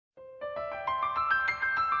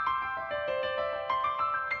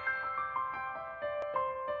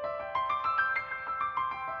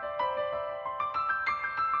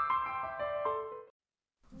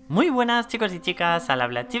Muy buenas chicos y chicas, al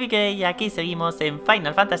habla TVK y aquí seguimos en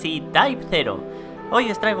Final Fantasy Type-0.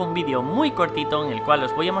 Hoy os traigo un vídeo muy cortito en el cual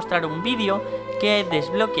os voy a mostrar un vídeo que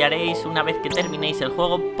desbloquearéis una vez que terminéis el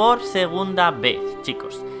juego por segunda vez,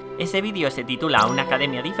 chicos. Ese vídeo se titula Una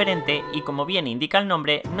academia diferente y, como bien indica el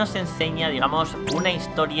nombre, nos enseña, digamos, una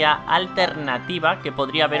historia alternativa que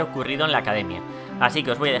podría haber ocurrido en la academia. Así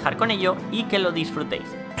que os voy a dejar con ello y que lo disfrutéis.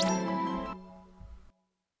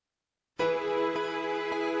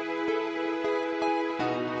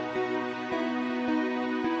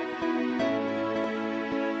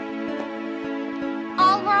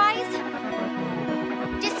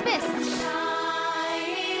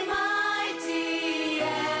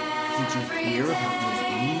 Did you hear about Miss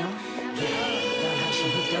Guia? How she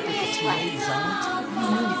hooked up with the teammates on it? You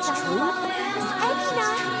mean it's true?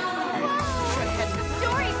 The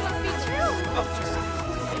stories must be true. Oh,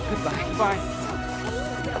 goodbye. Bye.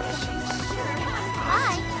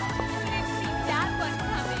 Hi. I didn't see that one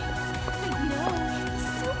coming. I know. He's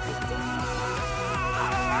so predictable.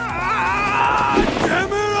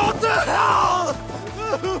 Damn it all to hell!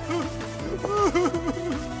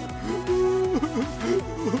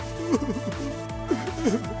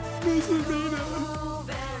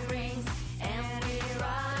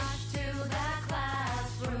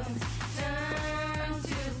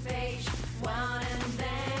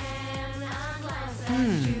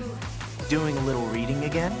 Doing a little reading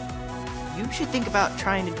again? You should think about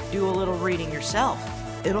trying to do a little reading yourself.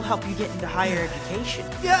 It'll help you get into higher education.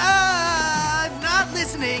 Not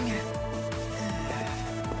listening.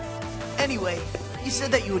 Anyway, you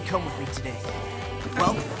said that you would come with me today.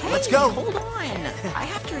 Well, Hey, let's go. hold on. I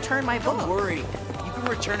have to return my book. Don't worry. You can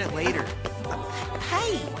return it later.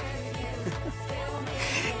 Hey!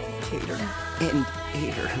 Cater and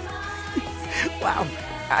Ader. Wow.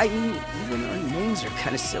 I mean, even our names are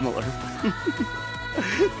kind of similar.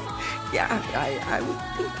 Yeah, I would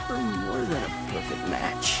think we're more than a perfect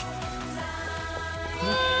match.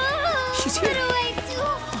 She's here. What do I do?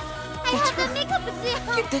 I have the makeup exam.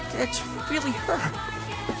 That's really her.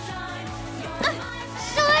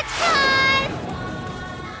 Shortcut!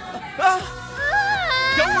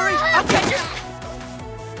 Don't worry, I'll catch you!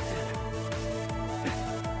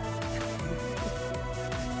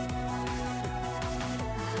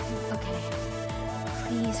 Okay.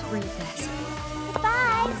 Please read this.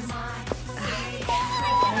 Bye.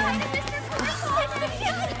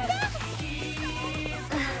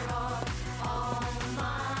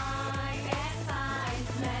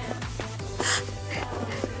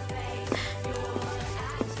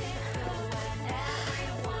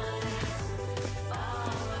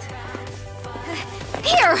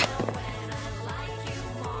 Here!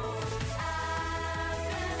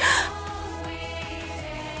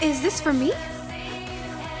 Is this for me?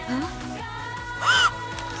 Huh?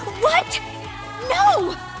 What?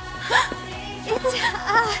 No! It's,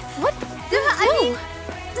 What? I mean,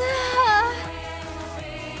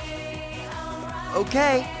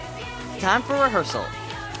 Okay, time for rehearsal.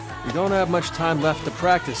 We don't have much time left to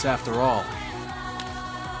practice after all.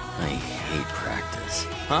 I hate practice.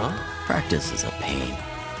 Huh? Practice is a pain.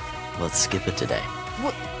 Let's skip it today.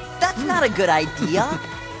 Well, that's not a good idea.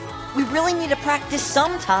 We really need to practice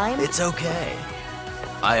sometime. It's okay.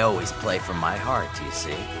 I always play from my heart, you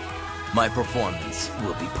see. My performance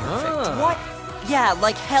will be perfect. What? Yeah,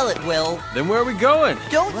 like hell it will. Then where are we going?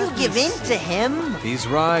 Don't you give in to him. He's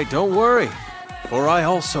right, don't worry. For I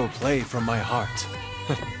also play from my heart.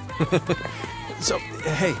 So,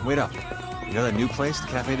 hey, wait up. You know that new place, the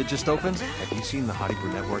cafe that just opened? Have you seen the hottie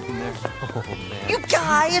brunette working there? Oh, man. You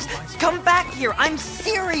guys, come back here. I'm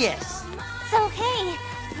serious. so hey,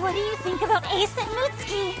 what do you think about Ace and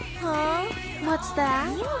Mitsuki? Huh? What's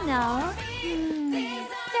that? You know.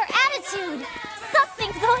 Their attitude.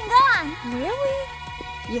 Something's going on. Really?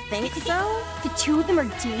 You think so? The two of them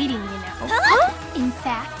are dating, you know. Huh? In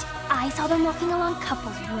fact, I saw them walking along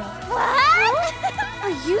couples road. What? Are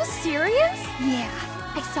you serious? Yeah,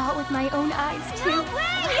 I saw it with my own eyes, too. No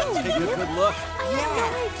way! Take a good look.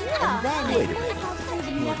 And then, Wait a minute. Are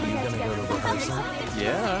you gonna go to rehearsal?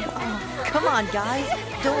 Yeah. come on, guys.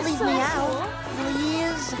 Don't leave me out.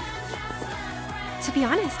 Please. To be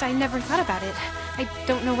honest, I never thought about it. I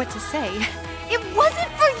don't know what to say. It wasn't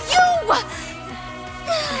for you!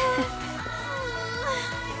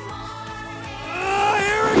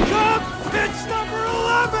 Here it comes! Pitch number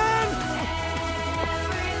 11!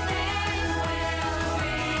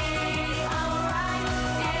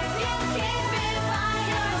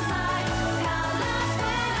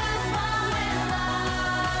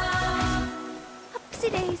 Oopsie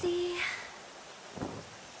daisy.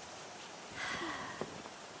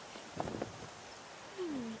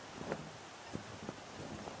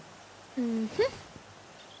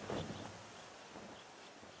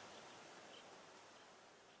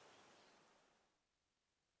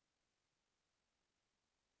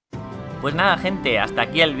 Pues nada, gente, hasta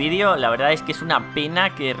aquí el vídeo. La verdad es que es una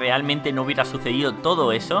pena que realmente no hubiera sucedido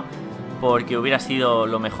todo eso, porque hubiera sido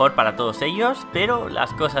lo mejor para todos ellos, pero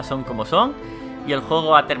las cosas son como son y el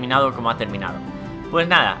juego ha terminado como ha terminado. Pues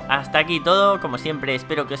nada, hasta aquí todo. Como siempre,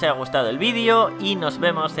 espero que os haya gustado el vídeo y nos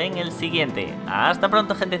vemos en el siguiente. Hasta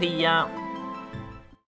pronto, gentecilla.